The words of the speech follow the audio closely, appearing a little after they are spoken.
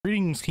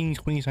Greetings, kings,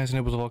 queens, knights, and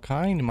nobles of all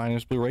kind. My name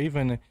is Blue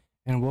Raven,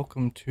 and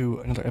welcome to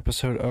another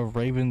episode of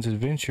Raven's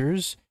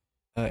Adventures.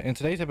 In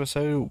today's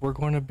episode, we're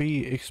going to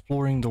be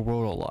exploring the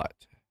world a lot.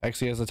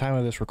 Actually, as the time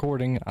of this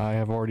recording, I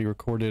have already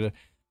recorded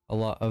a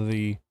lot of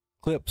the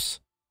clips.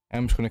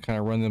 I'm just going to kind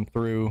of run them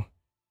through,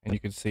 and you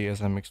can see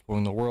as I'm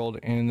exploring the world.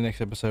 And in the next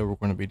episode, we're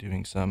going to be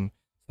doing some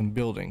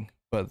building.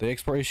 But the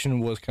exploration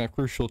was kind of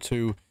crucial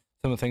to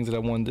some of the things that I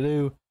wanted to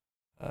do.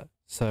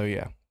 So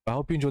yeah, I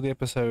hope you enjoyed the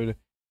episode.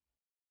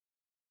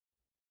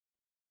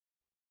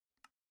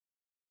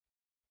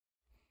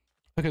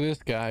 Look at this,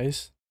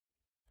 guys.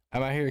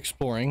 I'm out here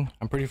exploring.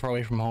 I'm pretty far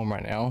away from home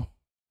right now.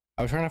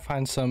 I was trying to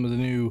find some of the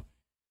new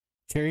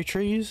cherry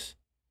trees,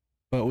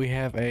 but we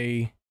have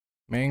a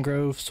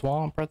mangrove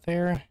swamp right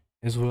there,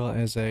 as well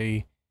as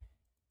a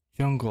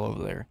jungle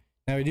over there.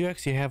 Now, we do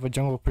actually have a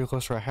jungle pretty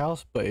close to our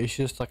house, but it's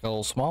just like a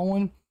little small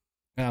one,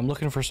 and I'm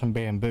looking for some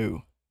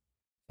bamboo.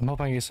 I'm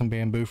hoping I can get some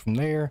bamboo from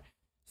there,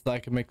 so that I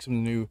can make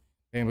some new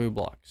bamboo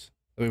blocks.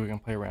 That way we can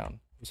play around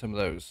with some of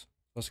those.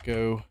 Let's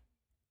go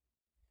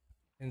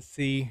and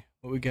see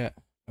what we got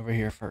over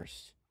here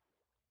first.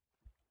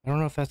 I don't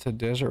know if that's a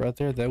desert right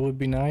there. That would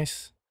be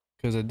nice,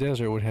 because a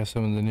desert would have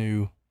some of the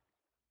new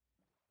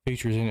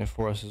features in it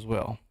for us as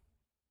well.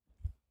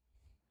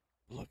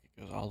 Look,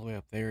 it goes all the way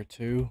up there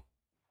too.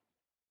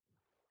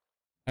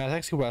 And that's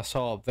actually what I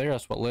saw up there.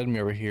 That's what led me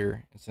over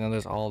here. And so now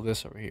there's all of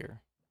this over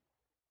here,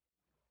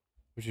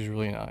 which is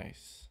really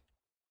nice.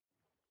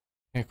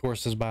 And of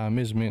course, this biome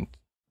is meant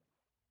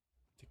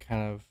to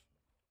kind of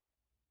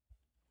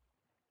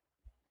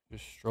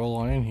just stroll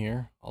on in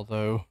here,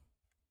 although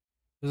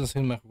it doesn't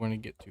seem like we're going to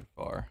get too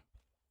far.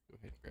 Go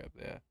ahead and grab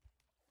that.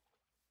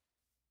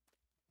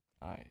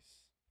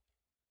 Nice.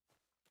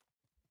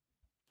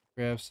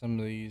 Grab some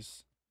of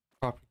these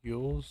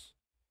propagules.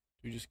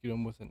 Do we just get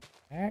them with an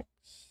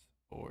axe,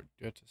 or do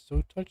you have to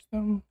still touch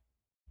them?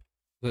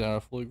 Is it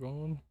not fully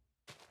grown?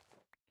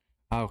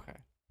 Oh, okay.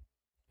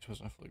 This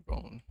wasn't fully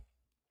grown.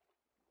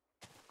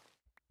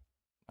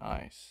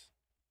 Nice.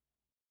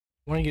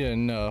 I want to get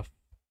enough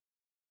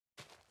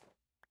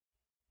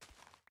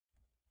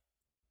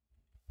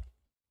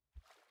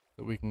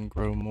that we can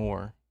grow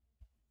more.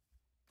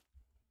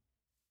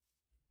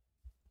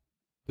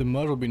 The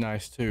mud will be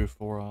nice too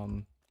for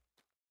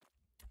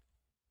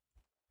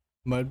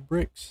mud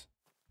bricks,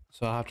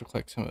 so I'll have to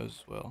collect some of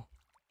those as well.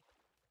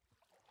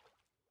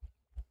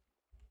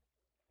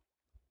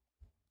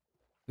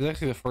 This is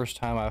actually the first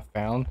time I've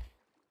found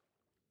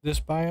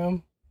this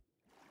biome.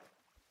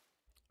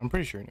 I'm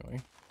pretty sure anyway.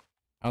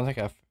 I don't think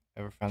I've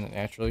ever found it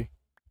naturally.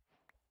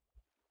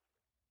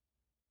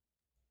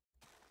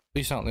 At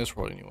least not in this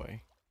world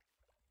anyway.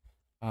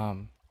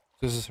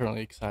 This is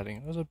certainly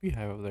exciting. There's a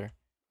beehive over there.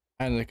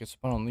 And they could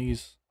spawn on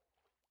these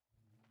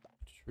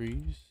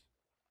trees.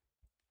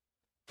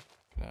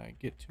 Can I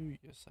get to?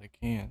 Yes, I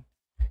can.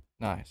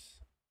 Nice.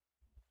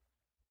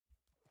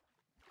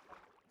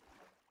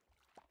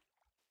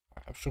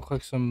 Alright, I'm just gonna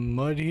collect some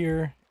mud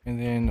here, and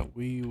then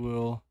we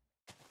will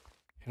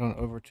head on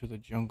over to the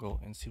jungle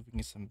and see if we can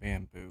get some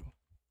bamboo.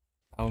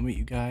 I will meet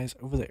you guys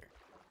over there.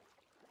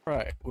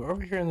 Alright, we're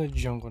over here in the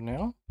jungle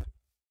now.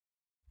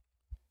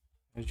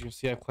 As you can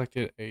see, I've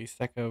collected a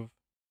stack of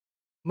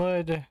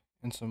mud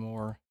and some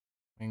more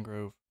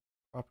mangrove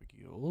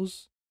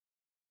propagules.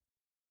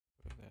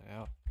 Put that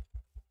out.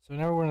 So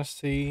now we're going to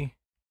see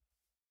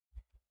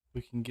if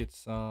we can get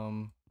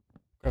some,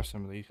 grab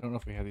some of these. I don't know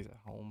if we have these at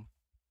home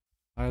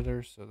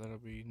either, so that'll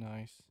be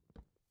nice.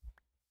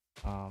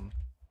 I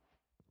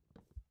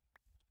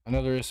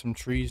know there is some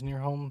trees near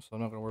home, so I'm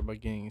not going to worry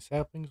about getting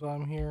saplings while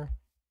I'm here.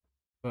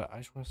 But I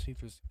just want to see if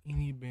there's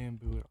any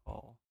bamboo at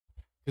all.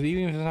 Because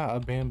even if it's not a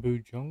bamboo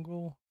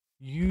jungle,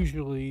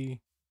 usually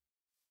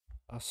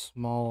a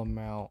small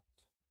amount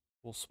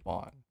will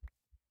spawn.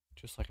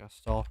 Just like a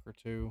stalk or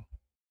two.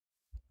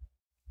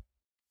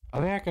 I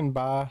think I can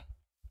buy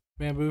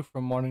bamboo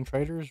from modern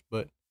traders,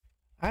 but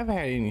I haven't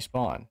had any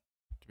spawn,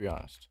 to be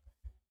honest.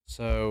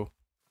 So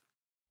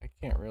I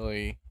can't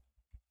really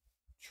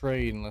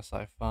trade unless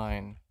I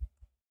find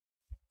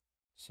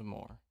some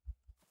more.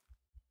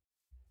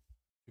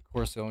 Of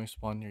course, they only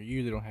spawn near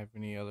you. They don't have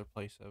any other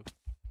place of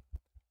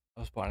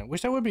spawning,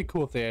 which that would be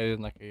cool if they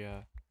added like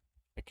a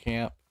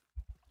camp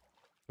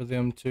for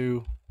them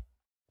to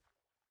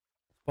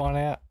spawn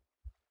at,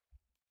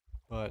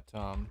 but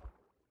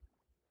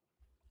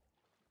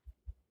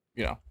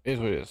you know, it is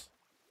what it is.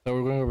 So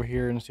we're going over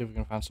here and see if we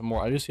can find some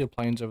more. I do see a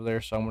plains over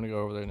there, so I'm going to go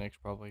over there next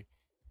probably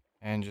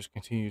and just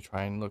continue to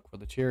try and look for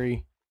the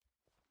cherry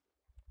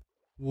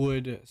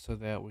wood so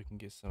that we can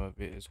get some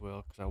of it as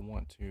well, because I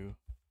want to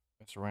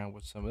mess around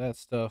with some of that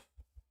stuff.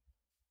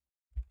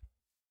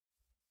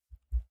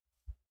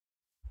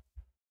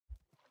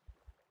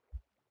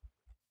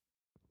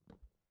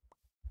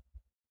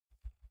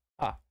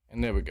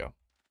 And there we go.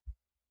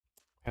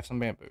 Have some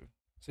bamboo.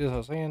 See what I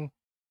was saying?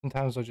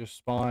 Sometimes they'll just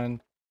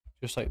spawn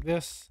just like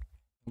this.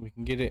 And we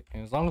can get it.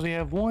 And as long as we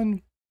have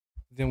one,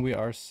 then we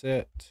are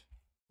set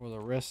for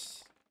the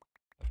rest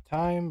of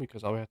time.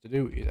 Because all we have to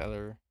do is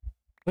either,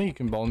 I think you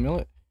can bone meal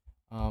it.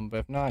 But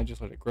if not,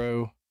 just let it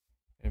grow.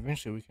 And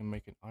eventually we can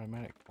make an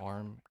automatic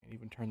farm and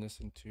even turn this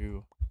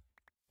into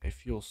a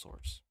fuel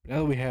source. But now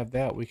that we have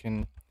that, we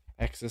can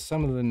access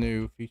some of the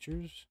new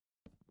features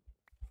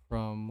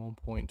from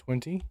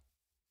 1.20,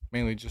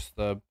 mainly just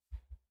the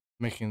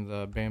making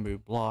the bamboo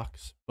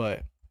blocks,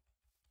 but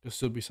it'll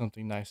still be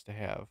something nice to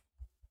have.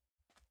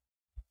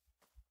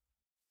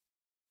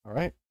 All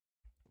right,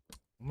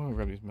 I'm gonna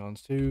grab these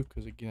melons too,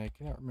 because again, I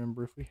cannot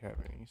remember if we have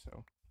any.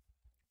 So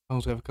as long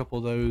as we have a couple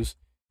of those,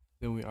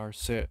 then we are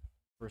set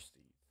for seeds.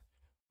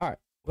 All right,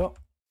 well,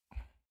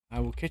 I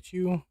will catch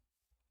you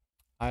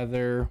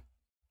either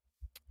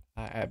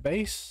at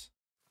base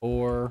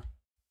or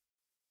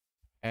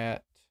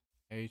at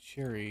a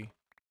cherry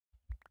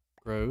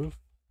grove.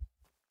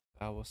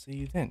 I will see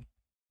you then.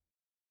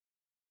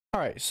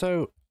 Alright,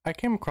 so I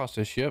came across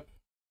this ship.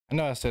 I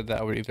know I said that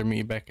I would either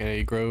meet back at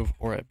a grove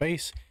or at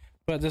base,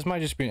 but this might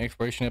just be an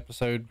exploration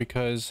episode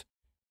because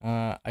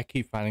I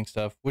keep finding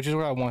stuff, which is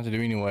what I want to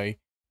do anyway.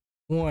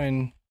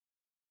 One,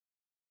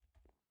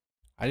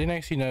 I didn't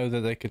actually know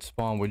that they could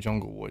spawn with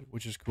jungle wood,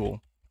 which is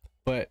cool.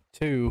 But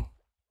two,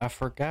 I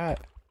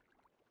forgot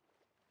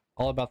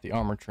all about the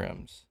armor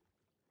trims.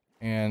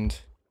 And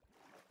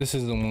this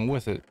is the one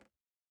with it.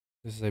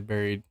 This is a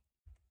buried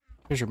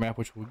treasure map,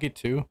 which we'll get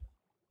to.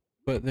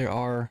 But there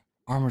are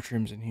armor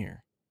trims in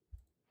here.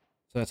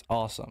 So that's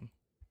awesome.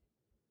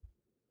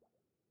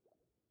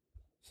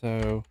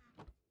 So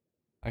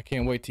I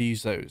can't wait to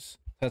use those.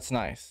 That's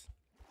nice.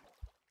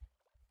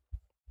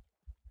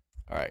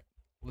 Alright,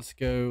 let's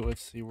go.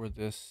 Let's see where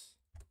this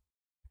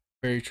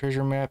buried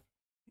treasure map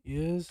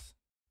is.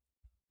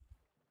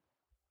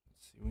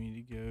 Let's see, we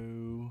need to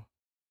go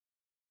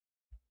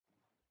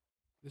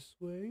this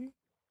way,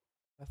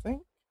 I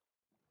think.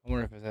 I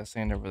wonder if it's that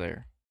sand over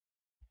there.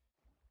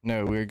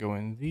 No, we're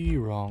going the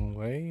wrong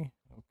way.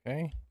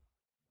 Okay.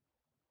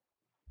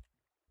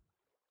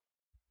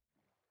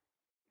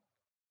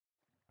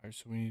 Alright,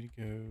 so we need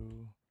to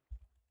go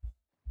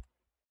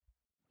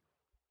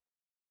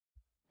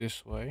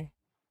this way.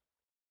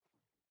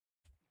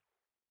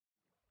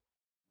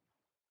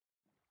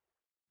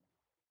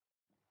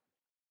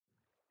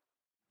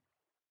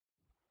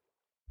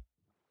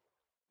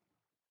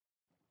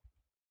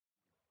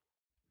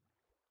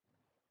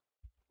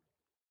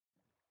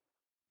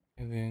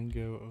 And then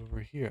go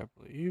over here, I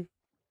believe.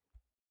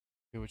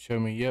 It would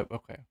show me, yep,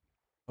 okay.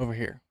 Over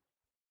here.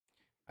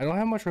 I don't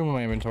have much room in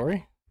my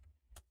inventory.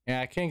 And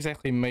I can't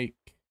exactly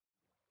make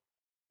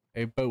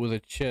a boat with a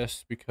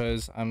chest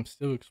because I'm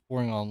still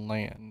exploring on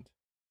land.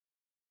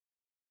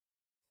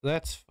 So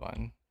that's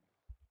fun.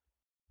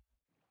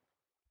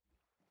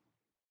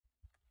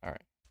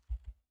 Alright.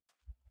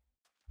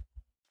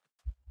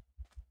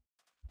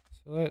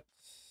 So let's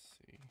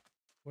see.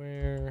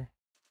 Where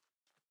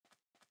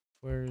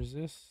is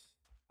this?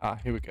 Ah,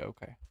 here we go.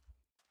 Okay.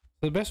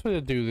 So the best way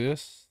to do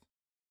this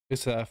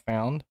is that I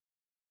found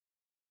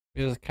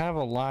is kind of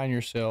align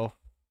yourself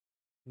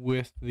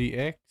with the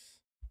X.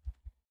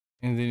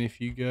 And then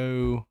if you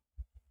go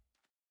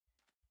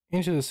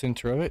into the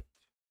center of it,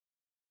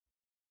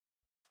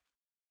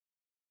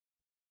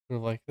 sort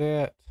of like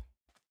that.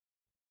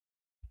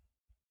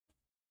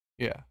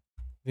 Yeah.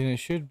 Then it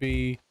should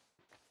be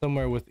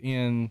somewhere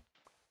within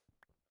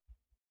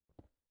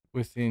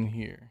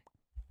here.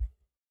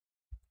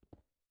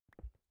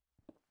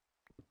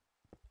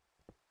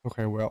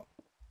 Okay, well.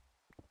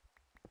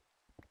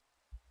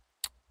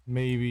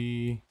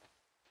 Maybe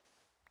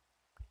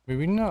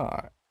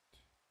not.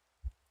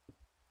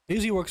 It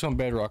usually works on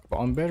bedrock, but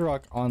on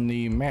bedrock on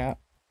the map,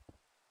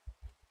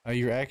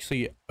 you're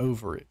actually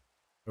over it,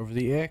 over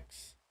the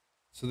X.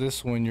 So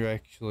this one you're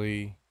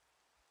actually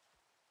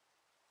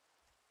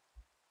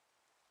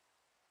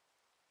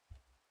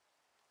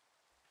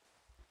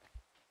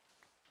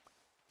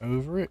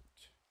over it.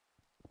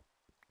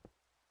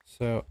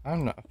 So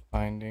I'm not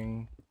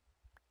finding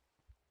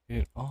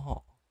it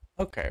all.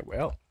 Okay,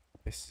 well,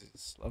 this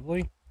is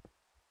lovely.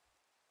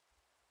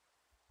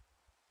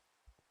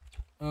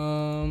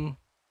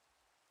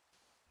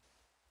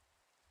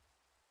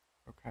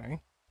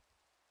 Okay.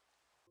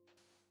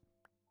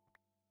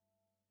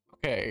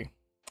 Okay,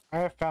 I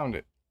have found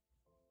it.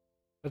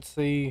 Let's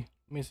see.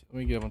 Let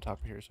me get up on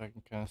top of here so I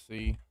can kind of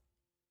see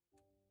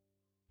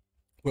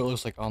what it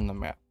looks like on the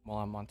map while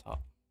I'm on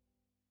top.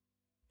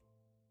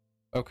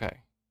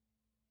 Okay.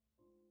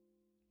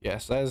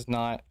 Yes, that is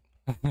not,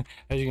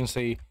 as you can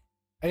see,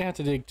 I didn't have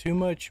to dig too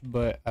much,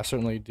 but I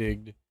certainly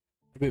digged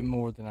a bit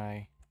more than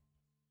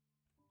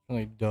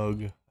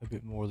dug a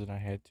bit more than I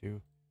had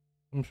to.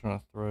 I'm just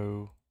gonna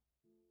throw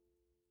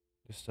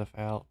this stuff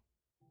out.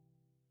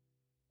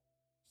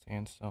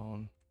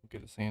 Sandstone. We'll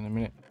get the sand in a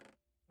minute.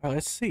 Alright,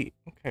 let's see.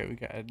 Okay, we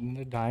got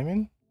the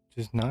diamond,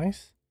 which is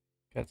nice.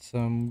 Got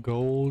some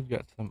gold,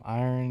 got some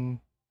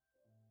iron,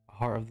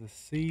 heart of the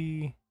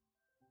sea,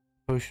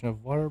 potion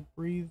of water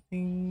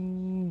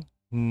breathing.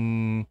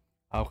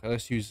 Okay,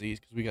 let's use these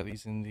because we got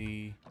these in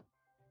the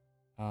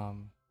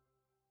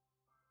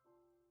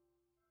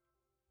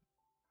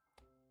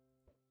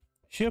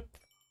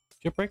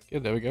shipwreck. Yeah,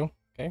 there we go.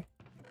 Okay,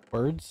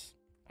 birds.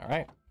 All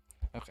right.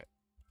 Okay.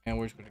 And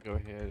we're just going to go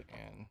ahead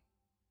and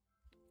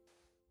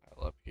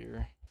pile up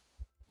here.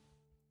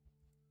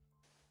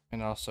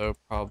 And also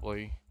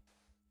probably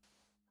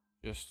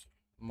just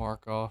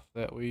mark off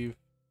that we've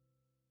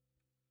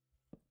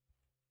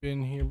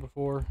been here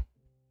before.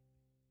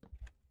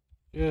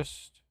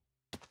 Just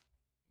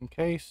in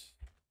case.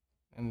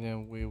 And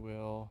then we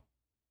will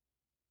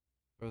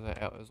throw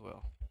that out as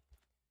well.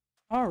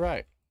 All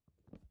right.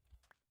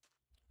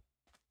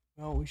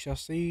 Well, we shall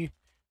see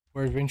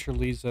where adventure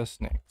leads us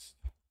next.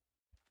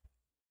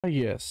 Ah,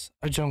 yes,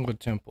 a jungle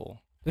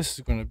temple. This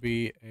is going to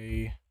be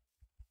a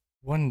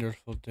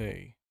wonderful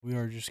day. We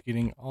are just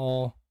getting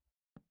all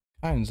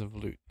kinds of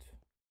loot,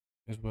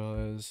 as well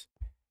as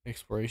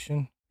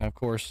exploration. Now, of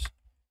course,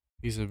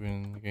 these have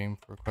been in the game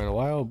for quite a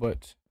while,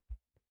 but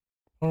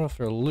I don't know if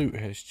their loot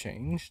has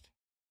changed,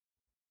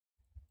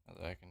 as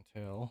I can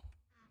tell.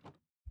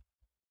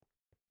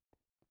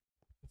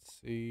 Let's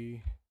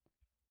see.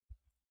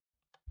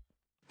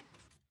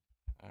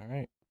 All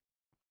right.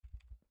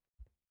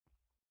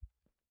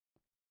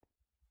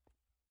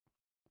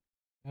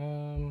 I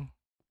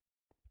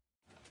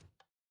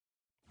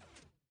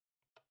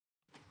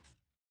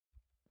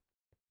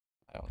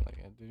don't think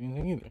I did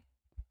anything either.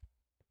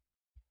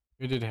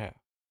 We did have.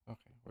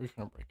 Okay, we're just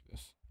gonna break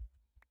this.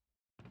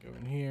 Go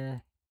in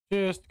here.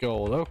 Just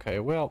gold. Okay,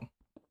 well,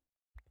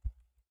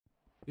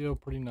 feel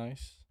pretty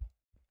nice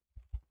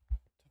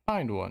to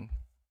find one.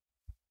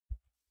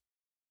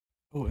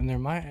 Oh, and there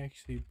might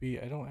actually be,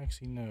 I don't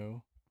actually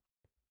know.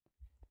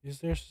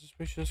 Is there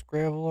suspicious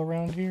gravel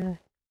around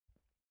here?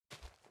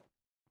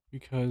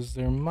 Because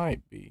there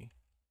might be.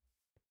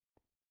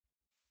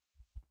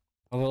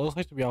 Although it looks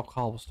like to be all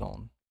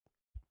cobblestone.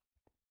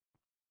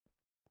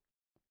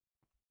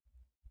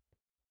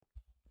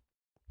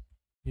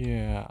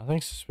 Yeah, I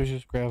think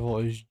suspicious gravel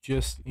is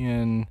just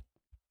in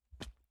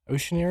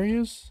ocean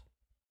areas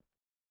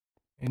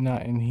and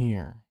not in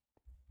here.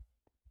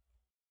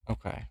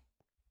 Okay.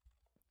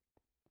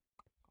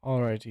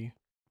 Alrighty.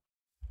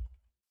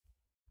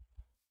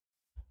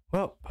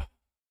 Well, I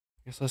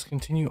guess let's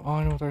continue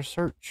on with our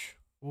search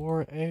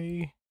for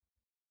a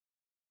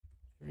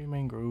cherry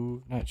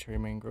mangrove. Not cherry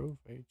mangrove,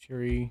 a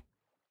cherry.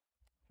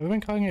 Have we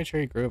been calling it a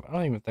cherry grove? I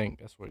don't even think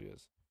that's what it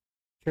is.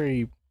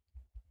 Cherry.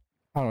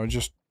 I don't know,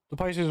 just the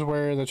places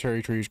where the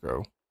cherry trees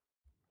grow.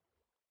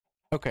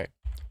 Okay.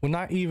 Well,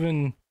 not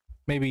even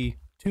maybe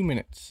 2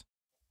 minutes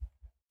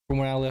from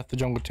when I left the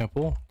jungle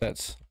temple.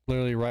 That's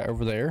literally right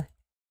over there.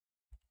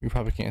 You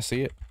probably can't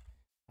see it.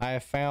 I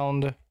have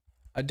found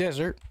a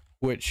desert,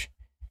 which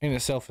in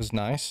itself is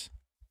nice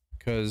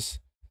because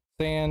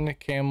sand,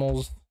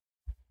 camels,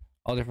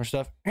 all different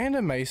stuff, and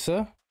a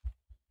mesa.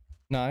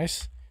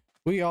 Nice.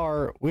 We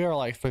are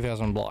like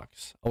 3,000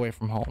 blocks away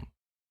from home,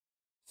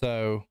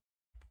 so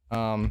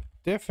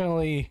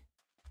definitely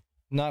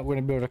not going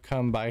to be able to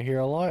come by here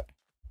a lot.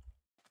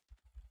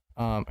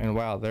 And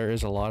wow, there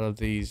is a lot of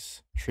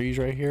these trees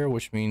right here,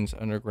 which means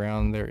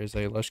underground there is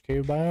a lush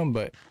cave biome,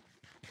 but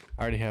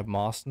I already have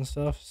moss and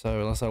stuff,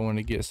 so unless I want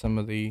to get some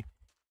of the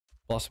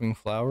blossoming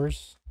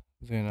flowers,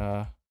 then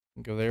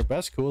go there. But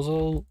that's cool. It's a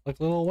little, like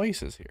little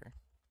oasis here.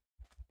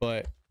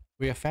 But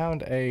we have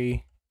found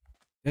a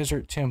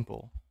desert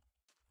temple,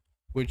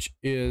 which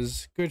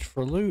is good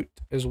for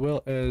loot as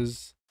well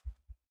as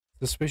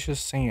suspicious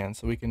sand,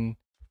 so we can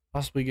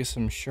possibly get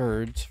some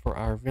sherds for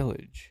our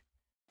village.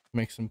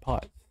 Make some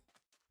pots.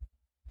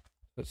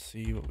 Let's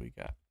see what we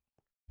got.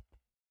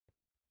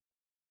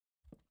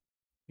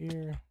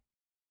 Here.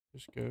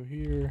 Just go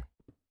here.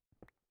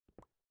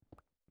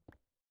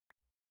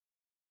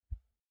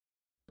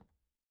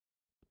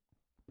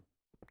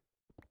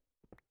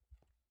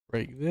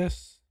 Break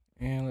this.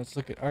 And let's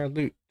look at our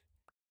loot.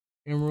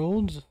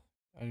 Emeralds.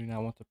 I do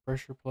not want the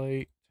pressure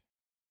plate.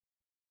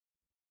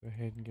 Go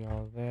ahead and get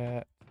all of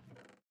that.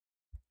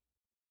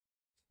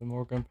 Some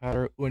more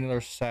gunpowder. Ooh,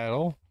 another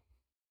saddle.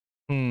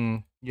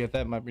 Yeah,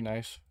 that might be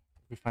nice.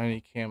 If we find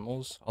any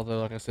camels. Although,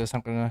 like I said, it's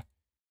not gonna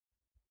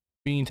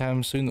be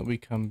anytime soon that we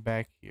come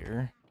back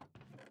here.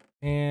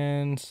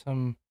 And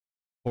some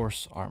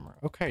horse armor.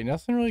 Okay,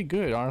 nothing really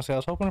good. Honestly, I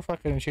was hoping for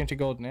like an enchanted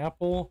golden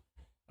apple.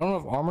 I don't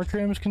know if armor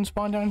trims can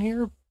spawn down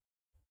here,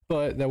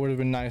 but that would have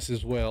been nice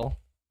as well.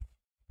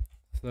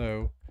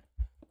 So,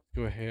 let's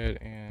go ahead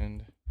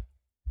and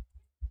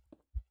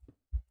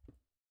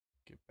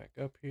get back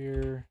up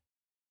here.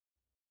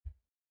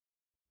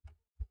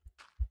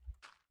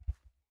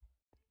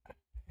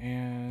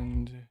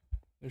 And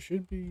there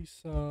should be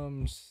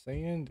some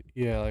sand.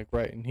 Yeah, like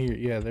right in here.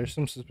 Yeah, there's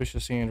some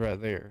suspicious sand right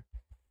there.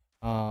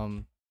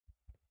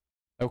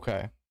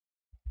 Okay.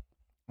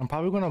 I'm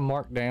probably going to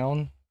mark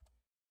down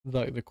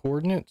the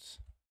coordinates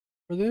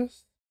for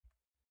this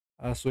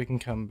so we can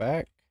come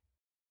back,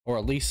 or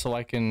at least so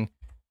I can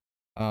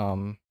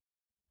you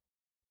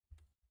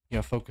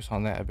know, focus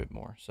on that a bit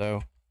more.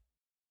 So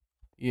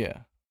yeah,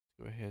 let's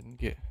go ahead and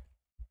get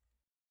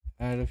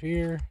out of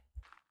here,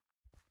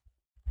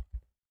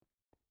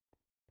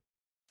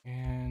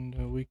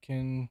 and we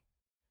can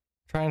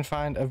try and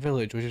find a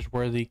village, which is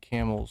where the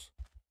camels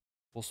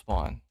will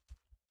spawn.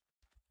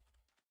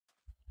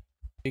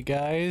 Hey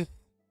guys,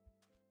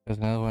 there's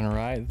another one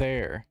right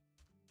there.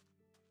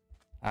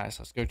 Nice,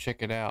 let's go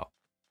check it out.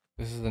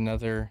 This is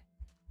another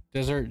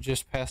desert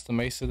just past the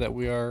mesa that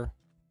we are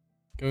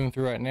going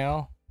through right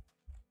now.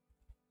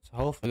 So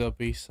hopefully there'll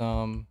be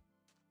some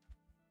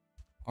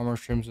armor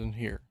trims in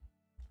here.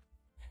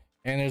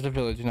 And there's a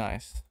village,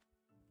 nice.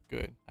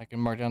 Good. I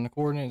can mark down the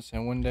coordinates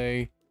and one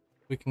day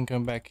we can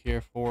come back here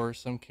for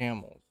some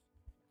camels.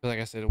 Because like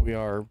I said, we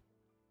are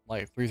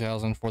like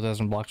 3,000,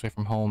 4,000 blocks away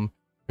from home.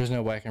 There's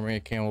no way I can bring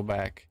a camel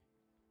back.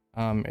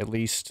 At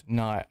least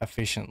not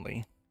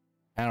efficiently.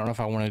 I don't know if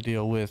I want to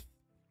deal with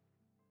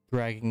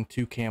dragging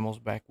 2 camels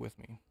back with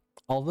me.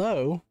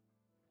 Although,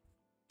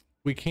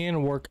 we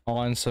can work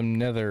on some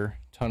nether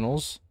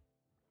tunnels,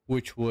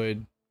 which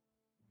would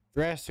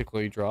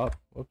drastically drop,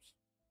 whoops,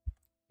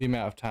 the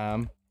amount of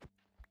time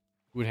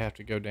would have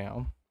to go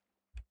down.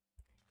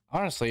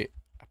 Honestly,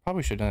 I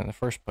probably should have done it in the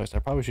first place. I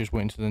probably just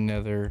went into the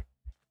nether,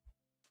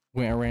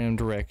 went a random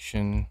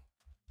direction,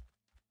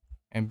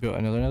 and built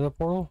another nether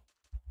portal.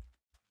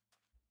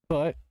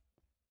 But,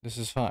 this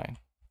is fine.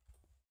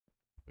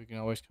 We can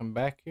always come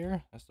back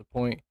here. That's the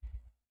point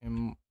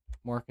in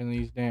marking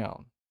these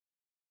down.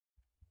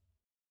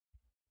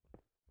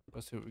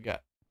 Let's see what we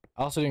got.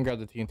 I also didn't grab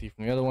the TNT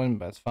from the other one,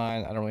 but that's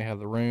fine. I don't really have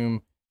the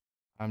room.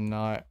 I'm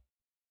not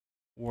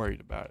worried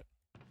about it.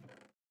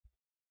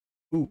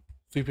 Ooh,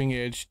 Sleeping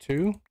Edge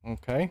 2.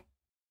 Okay.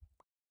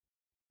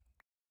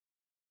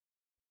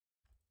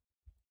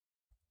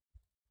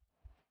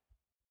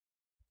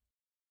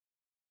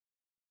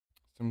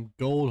 Some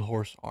gold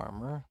horse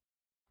armor.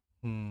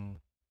 I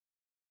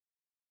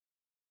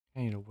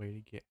need a way to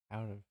get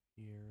out of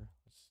here.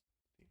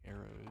 The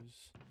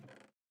arrows.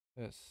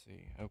 Let's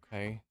see.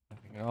 Okay.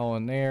 Nothing at all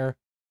in there.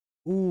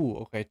 Ooh,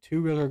 okay. 2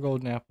 regular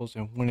golden apples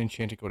and 1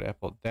 enchanted gold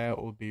apple.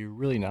 That would be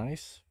really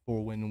nice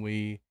for when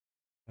we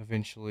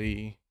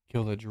eventually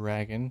kill the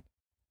dragon.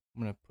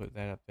 I'm gonna put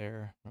that up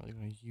there. I'm not really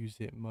gonna use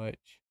it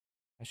much.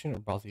 I shouldn't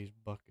have brought these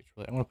buckets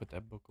really. I'm gonna put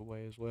that book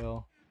away as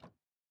well.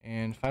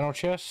 And final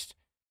chest.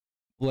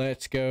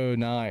 Let's go.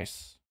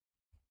 Nice.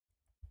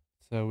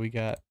 So we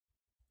got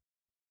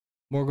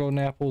more golden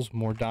apples,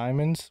 more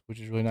diamonds, which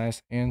is really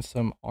nice, and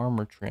some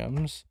armor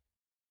trims.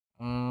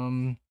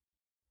 Okay,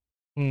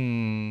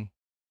 we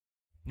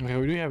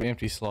do have an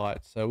empty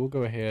slot, so we'll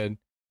go ahead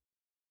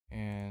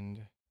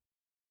and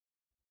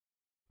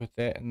put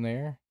that in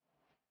there.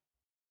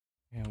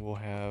 And we'll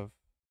have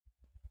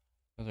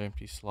another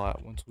empty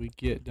slot once we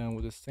get done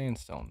with the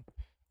sandstone.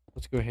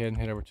 Let's go ahead and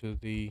head over to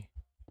the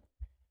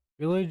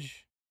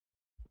village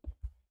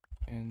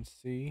and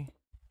see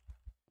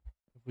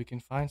if we can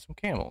find some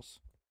camels.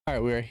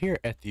 Alright, we are here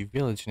at the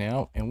village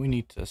now, and we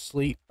need to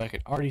sleep. I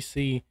can already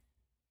see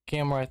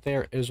camel right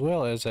there, as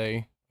well as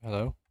a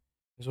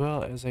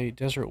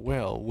desert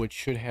well, which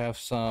should have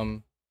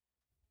some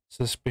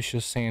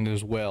suspicious sand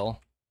as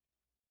well.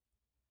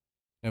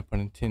 No pun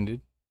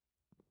intended.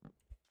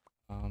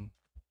 So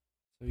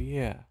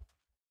yeah,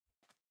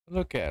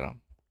 look at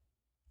him.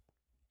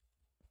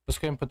 Let's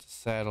go ahead and put the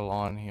saddle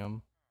on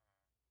him.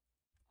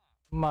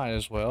 Might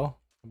as well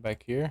come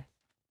back here.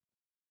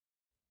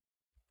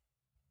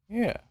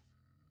 Yeah,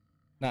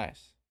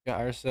 nice. Got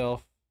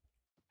ourselves.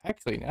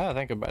 Actually, now that I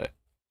think about it,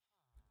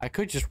 I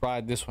could just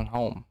ride this one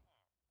home.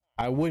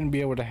 I wouldn't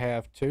be able to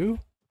have 2,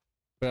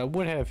 but I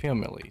would have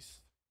him at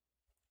least.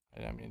 I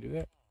didn't mean to do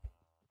that.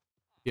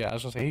 Yeah, I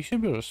was gonna say he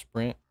should be able to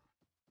sprint.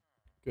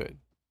 Good.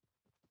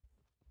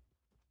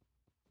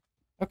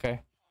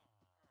 Okay.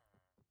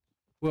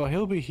 Well,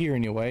 he'll be here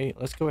anyway.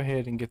 Let's go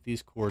ahead and get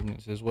these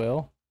coordinates as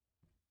well.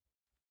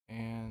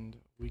 And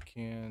we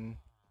can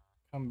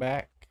come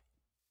back.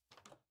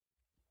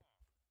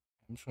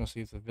 I'm just gonna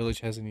see if the village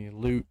has any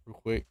loot real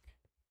quick.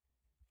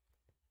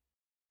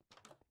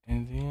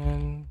 And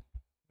then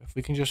if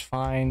we can just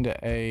find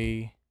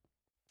a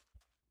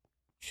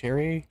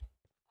cherry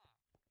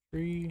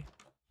tree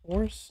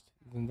forest,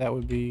 then that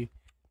would be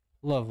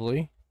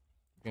lovely.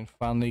 We can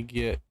finally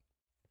get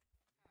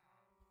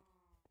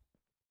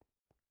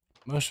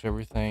most of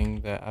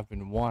everything that I've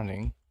been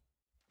wanting.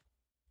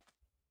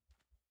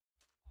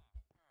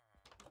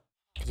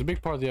 Because a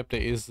big part of the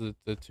update is the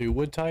 2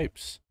 wood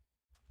types,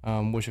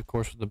 which of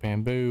course with the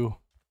bamboo,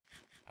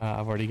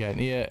 I've already gotten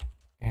it,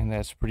 and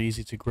that's pretty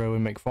easy to grow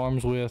and make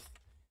farms with.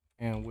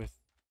 And with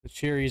the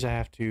cherries I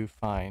have to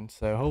find,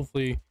 so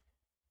hopefully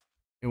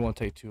it won't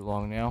take too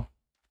long now.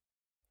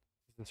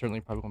 It's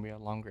certainly probably going to be a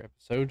longer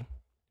episode,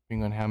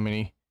 depending on how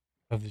many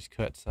of these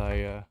cuts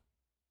I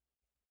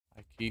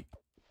keep.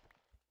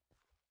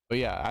 But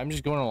yeah, I'm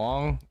just going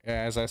along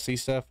as I see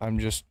stuff. I'm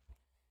just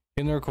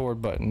hitting the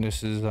record button.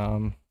 This is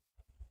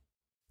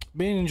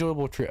been an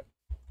enjoyable trip.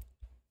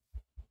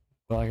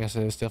 But like I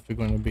said, it's definitely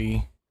going to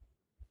be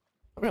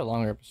probably a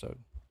longer episode.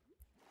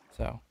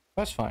 So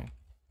that's fine.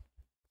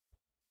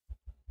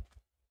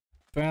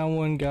 Found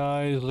one,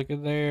 guys. Look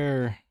at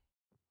there.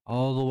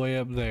 All the way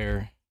up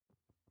there.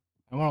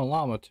 I want a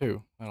llama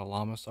too. Not a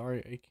llama, sorry,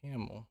 a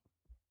camel.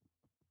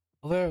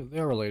 Well,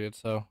 they're related,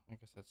 so I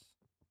guess that's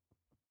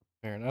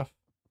fair enough.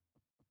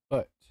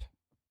 But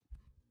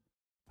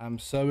I'm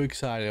so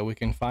excited. We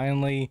can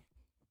finally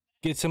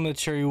get some of the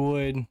cherry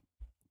wood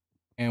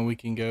and we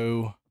can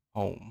go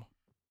home.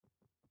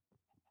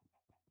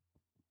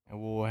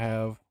 And we'll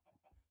have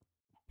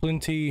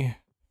plenty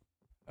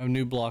of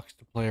new blocks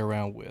to play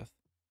around with.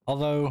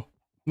 Although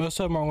most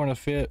of them aren't going to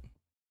fit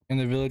in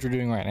the village we're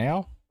doing right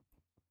now.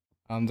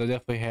 They'll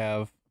definitely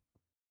have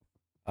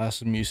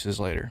some uses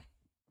later.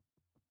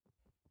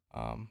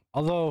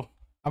 Although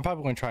I'm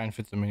probably going to try and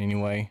fit them in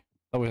anyway.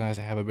 It's always nice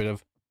to have a bit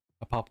of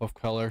a pop of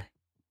color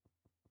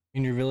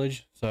in your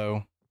village,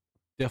 so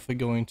definitely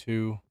going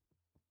to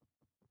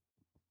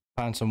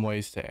find some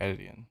ways to add it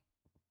in.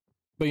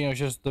 But you know, it's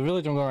just the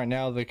village I'm going right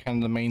now, the kind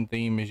of the main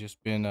theme has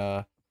just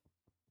been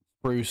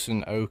spruce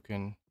and oak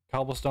and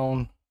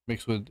cobblestone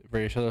mixed with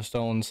various other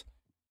stones.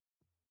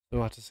 So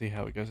we'll have to see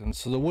how it goes. And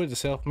so the wood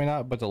itself may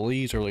not, but the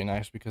leaves are really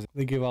nice because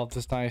they give off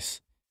this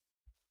nice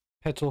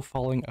petal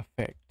falling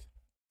effect.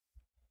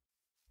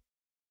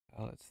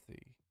 Let's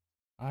see.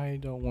 I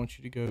don't want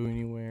you to go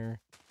anywhere,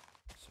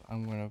 so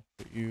I'm gonna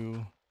put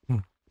you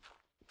in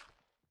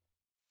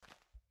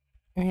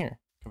here.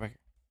 Come back here.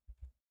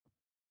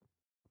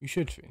 You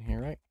should fit in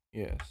here, right?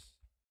 Yes.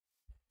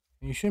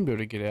 And you shouldn't be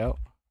able to get out.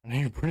 I know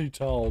you're pretty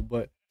tall,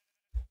 but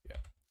yeah.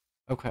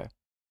 Okay.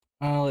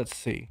 Let's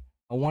see.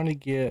 I want to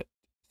get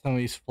some of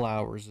these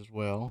flowers as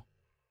well.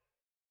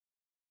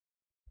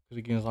 Because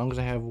again, as long as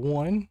I have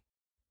one,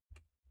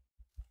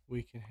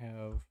 we can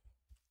have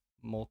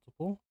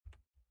multiple.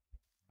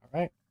 All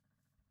right.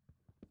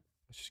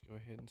 Let's just go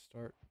ahead and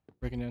start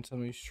breaking down some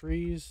of these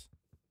trees.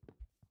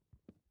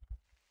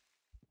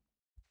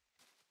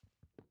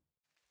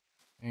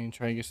 And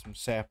try to get some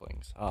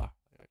saplings. Ah,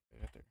 right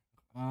there.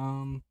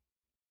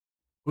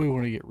 We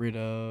want to get rid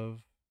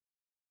of.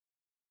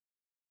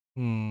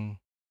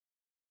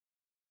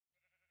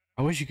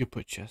 I wish you could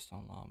put chests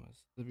on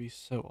llamas. That'd be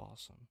so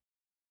awesome.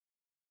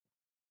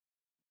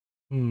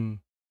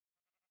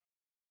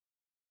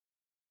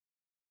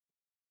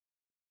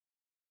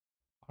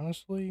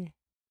 Honestly,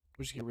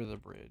 we'll just get rid of the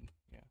bread.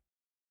 Yeah.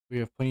 We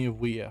have plenty of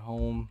wheat at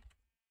home.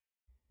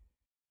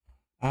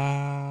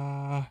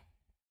 The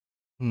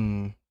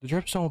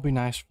dripstone would be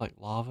nice for like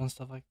lava and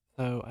stuff like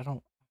that,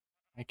 though.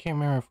 I can't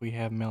remember if we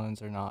have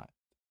melons or not.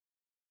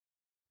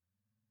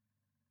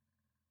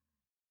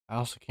 I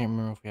also can't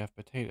remember if we have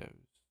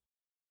potatoes.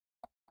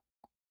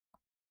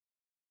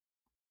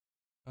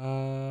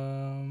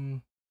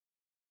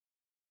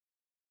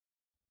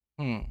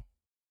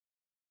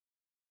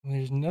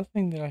 There's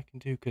nothing that I can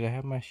do because I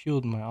have my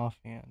shield in my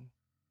offhand.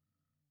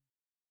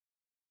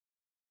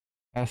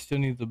 I still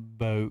need the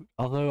boat.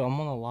 Although I'm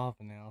on the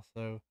lava now,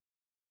 so if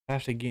I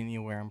have to get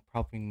anywhere, I'm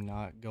probably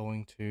not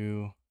going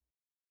to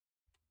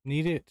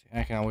need it.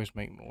 I can always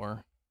make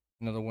more.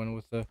 Another one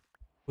with the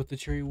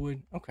cherry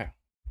wood. Okay.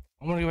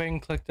 I'm gonna go ahead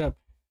and collect up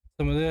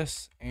some of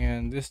this,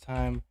 and this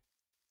time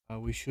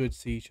we should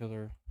see each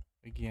other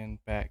again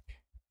back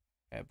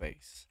at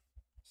base.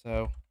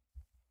 So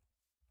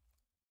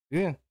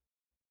yeah.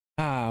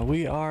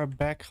 We are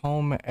back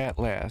home at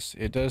last.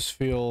 It does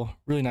feel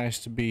really nice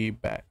to be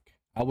back.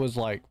 I was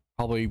like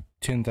probably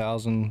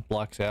 10,000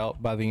 blocks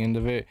out by the end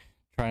of it,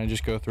 trying to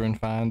just go through and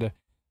find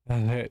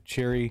that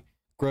cherry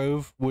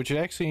grove, which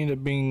actually ended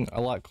up being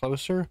a lot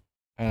closer.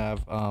 And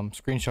I've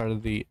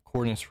screenshotted the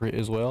coordinates for it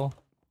as well,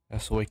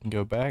 so we can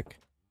go back.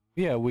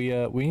 But yeah, we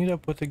ended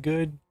up with a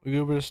good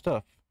bit of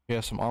stuff. We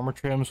have some armor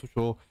trims, which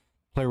we'll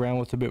play around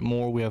with a bit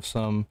more. We have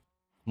some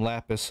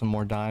lapis, some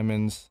more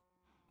diamonds.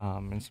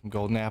 And some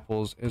golden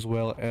apples, as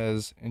well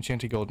as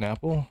enchanted golden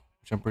apple,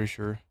 which I'm pretty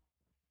sure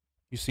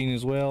you've seen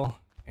as well.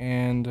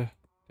 And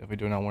definitely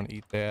do not want to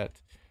eat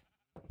that.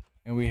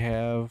 And we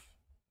have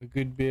a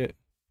good bit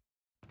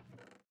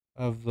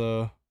of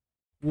the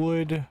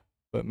wood,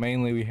 but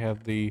mainly we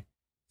have the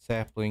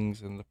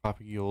saplings and the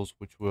propagules,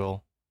 which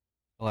will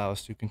allow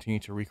us to continue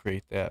to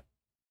recreate that.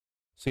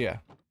 So yeah,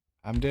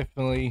 I'm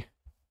definitely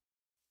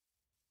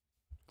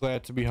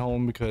glad to be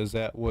home because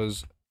that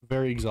was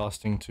very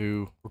exhausting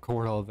to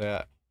record all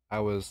that.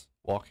 I was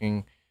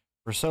walking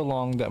for so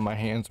long that my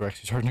hands were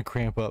actually starting to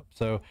cramp up.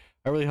 So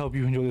I really hope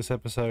you enjoyed this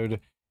episode.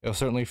 It was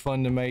certainly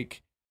fun to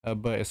make,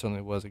 but it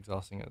certainly was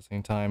exhausting at the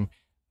same time.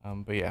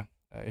 But yeah,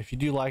 if you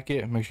do like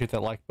it, make sure to hit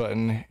that like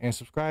button and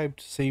subscribe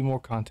to see more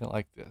content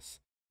like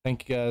this.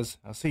 Thank you guys.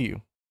 I'll see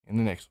you in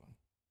the next one.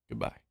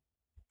 Goodbye.